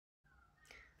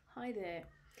Hi there.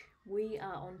 We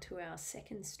are on to our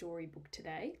second storybook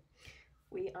today.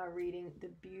 We are reading the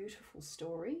beautiful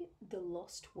story, The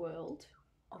Lost World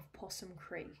of Possum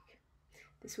Creek.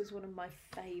 This was one of my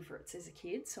favourites as a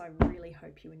kid, so I really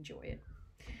hope you enjoy it.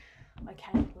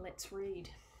 Okay, let's read.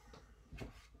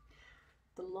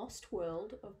 The Lost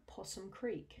World of Possum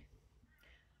Creek.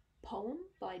 Poem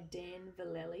by Dan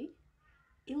Vallely.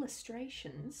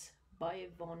 Illustrations by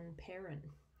Yvonne Perrin.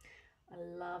 I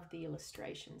love the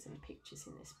illustrations and pictures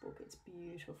in this book. It's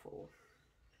beautiful.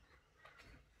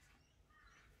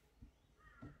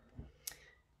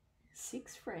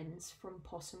 Six friends from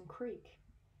Possum Creek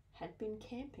had been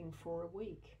camping for a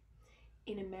week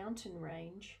in a mountain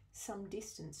range some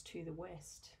distance to the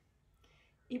west.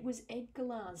 It was Ed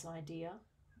Galar's idea,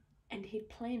 and he'd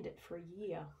planned it for a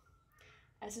year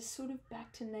as a sort of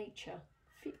back to nature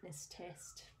fitness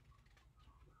test.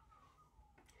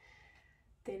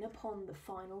 Then upon the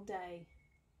final day,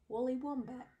 Wally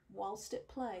Wombat, whilst at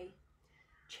play,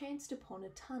 chanced upon a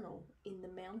tunnel in the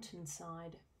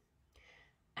mountainside.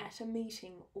 At a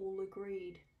meeting all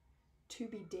agreed to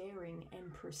be daring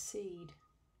and proceed.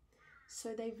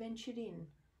 So they ventured in,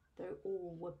 though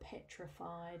all were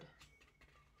petrified.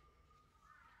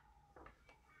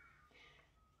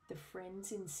 The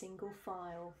friends in single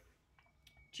file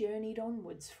journeyed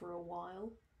onwards for a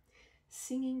while,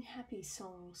 singing happy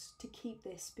songs to keep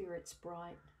their spirits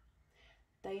bright.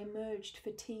 They emerged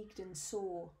fatigued and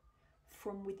sore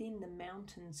from within the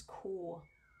mountain's core,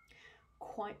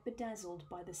 quite bedazzled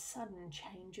by the sudden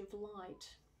change of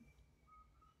light.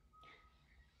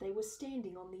 They were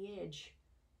standing on the edge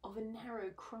of a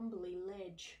narrow, crumbly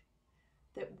ledge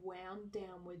that wound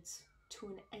downwards to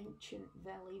an ancient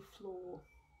valley floor.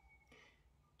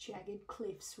 Jagged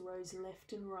cliffs rose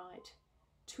left and right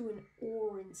to an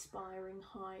awe-inspiring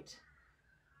height,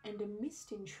 and a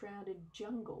mist-enshrouded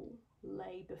jungle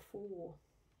lay before.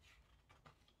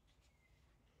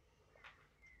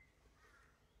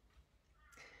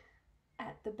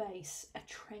 At the base, a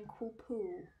tranquil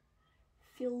pool,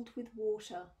 filled with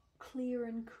water, clear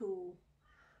and cool,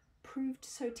 proved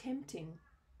so tempting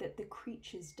that the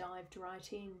creatures dived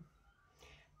right in.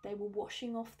 They were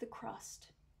washing off the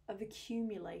crust of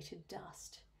accumulated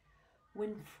dust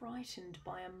when frightened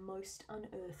by a most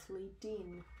unearthly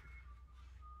din.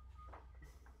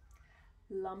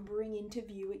 Lumbering into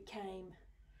view it came,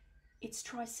 its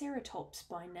Triceratops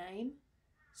by name,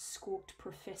 squawked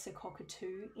Professor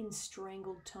Cockatoo in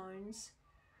strangled tones.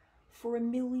 For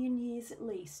 1,000,000 years at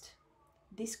least,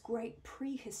 this great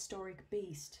prehistoric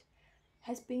beast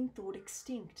has been thought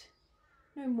extinct,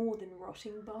 no more than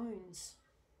rotting bones.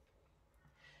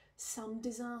 Some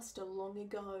disaster long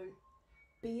ago,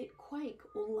 be it quake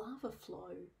or lava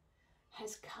flow,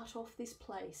 has cut off this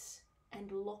place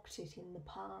and locked it in the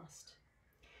past.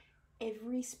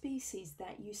 Every species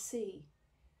that you see,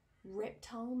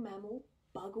 reptile, mammal,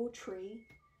 bug or tree,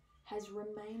 has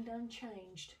remained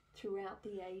unchanged throughout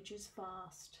the ages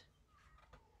vast.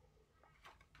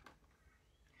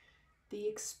 The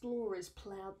explorers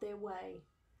ploughed their way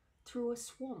through a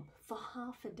swamp for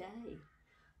half a day,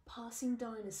 passing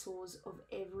dinosaurs of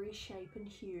every shape and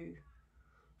hue,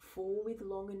 four with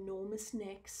long enormous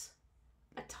necks,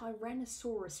 a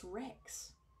Tyrannosaurus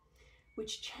rex,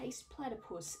 which chased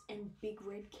platypus and big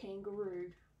red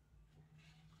kangaroo.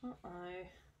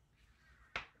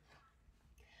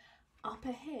 Up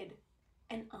ahead,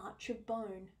 an arch of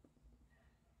bone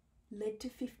led to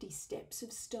 50 steps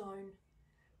of stone,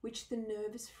 which the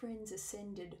nervous friends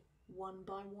ascended one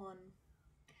by one.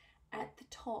 At the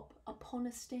top, upon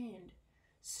a stand,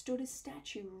 stood a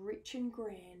statue rich and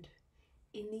grand,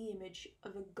 in the image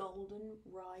of a golden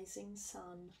rising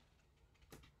sun.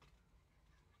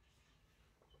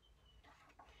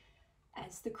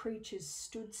 As the creatures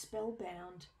stood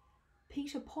spellbound,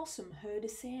 Peter Possum heard a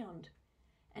sound,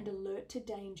 and alert to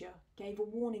danger gave a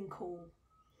warning call.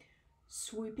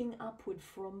 Swooping upward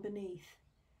from beneath,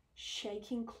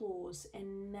 shaking claws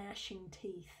and gnashing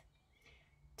teeth,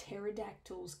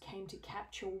 pterodactyls came to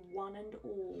capture one and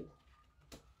all.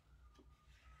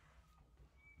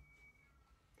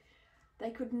 They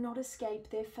could not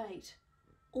escape their fate.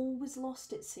 All was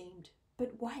lost, it seemed.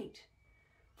 But wait,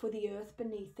 for the earth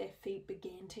beneath their feet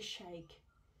began to shake.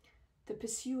 The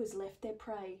pursuers left their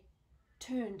prey,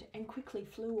 turned and quickly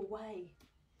flew away.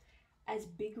 As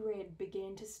Big Red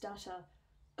began to stutter,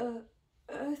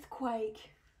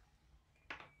 earthquake!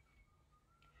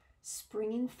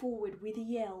 Springing forward with a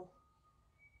yell,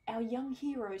 our young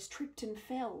heroes tripped and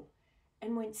fell,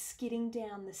 and went skidding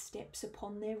down the steps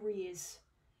upon their rears,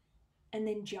 and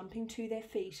then jumping to their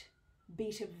feet,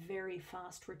 beat a very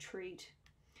fast retreat.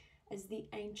 as the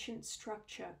ancient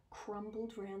structure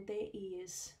crumbled round their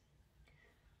ears.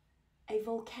 A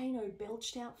volcano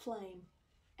belched out flame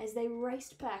as they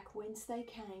raced back whence they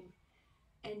came,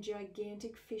 and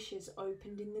gigantic fissures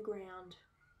opened in the ground.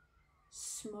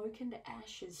 Smoke and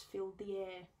ashes filled the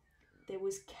air. There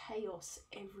was chaos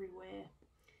everywhere,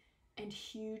 and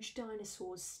huge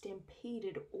dinosaurs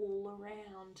stampeded all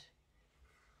around.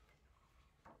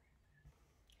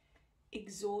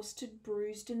 Exhausted,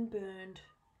 bruised, and burned,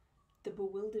 the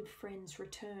bewildered friends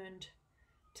returned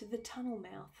to the tunnel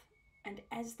mouth, and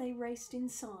as they raced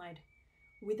inside,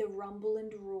 with a rumble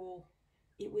and roar,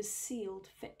 it was sealed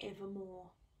for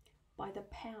evermore by the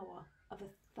power of a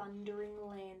thundering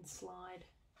landslide.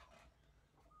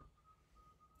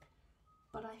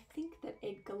 But I think that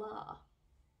Edgar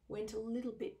went a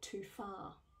little bit too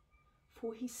far,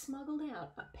 for he smuggled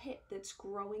out a pet that's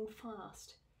growing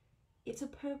fast. It's a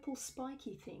purple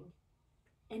spiky thing,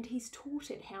 and he's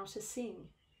taught it how to sing.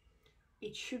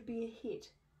 It should be a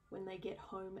hit when they get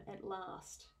home at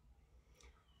last.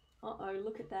 Uh-oh,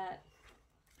 look at that.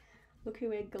 Look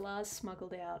who Edgar's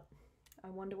smuggled out. I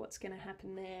wonder what's going to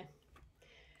happen there.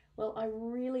 Well, I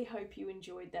really hope you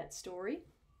enjoyed that story.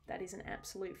 That is an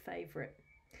absolute favourite.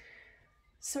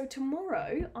 So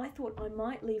tomorrow, I thought I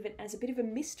might leave it as a bit of a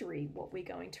mystery what we're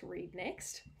going to read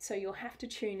next. So you'll have to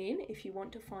tune in if you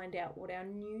want to find out what our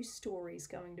new story is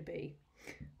going to be.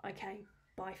 Okay,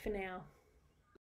 bye for now.